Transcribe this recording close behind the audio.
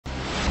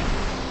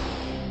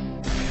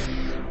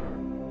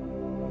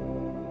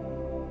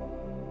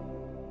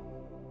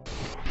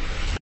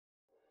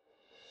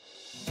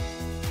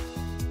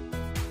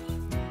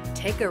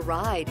Take a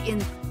ride in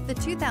the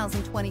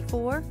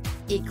 2024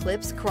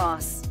 Eclipse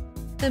Cross.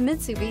 The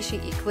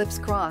Mitsubishi Eclipse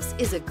Cross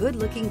is a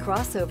good-looking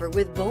crossover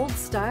with bold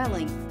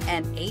styling.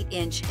 An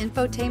 8-inch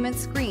infotainment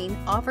screen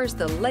offers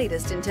the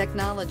latest in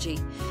technology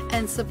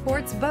and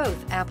supports both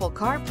Apple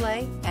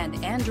CarPlay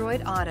and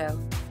Android Auto.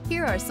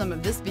 Here are some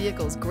of this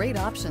vehicle's great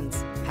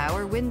options: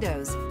 power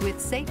windows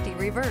with safety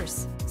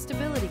reverse,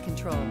 stability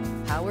control,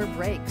 power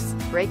brakes,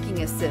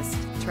 braking assist,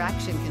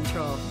 traction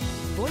control,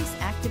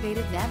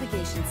 voice-activated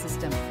navigation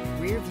system,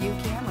 rear view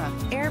camera,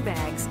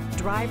 airbags,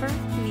 driver,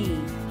 knee,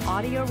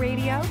 audio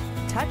radio,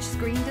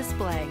 touchscreen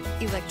display,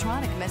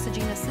 electronic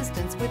messaging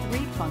assistance with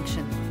read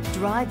function.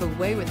 Drive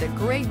away with a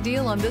great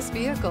deal on this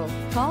vehicle.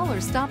 Call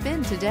or stop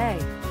in today.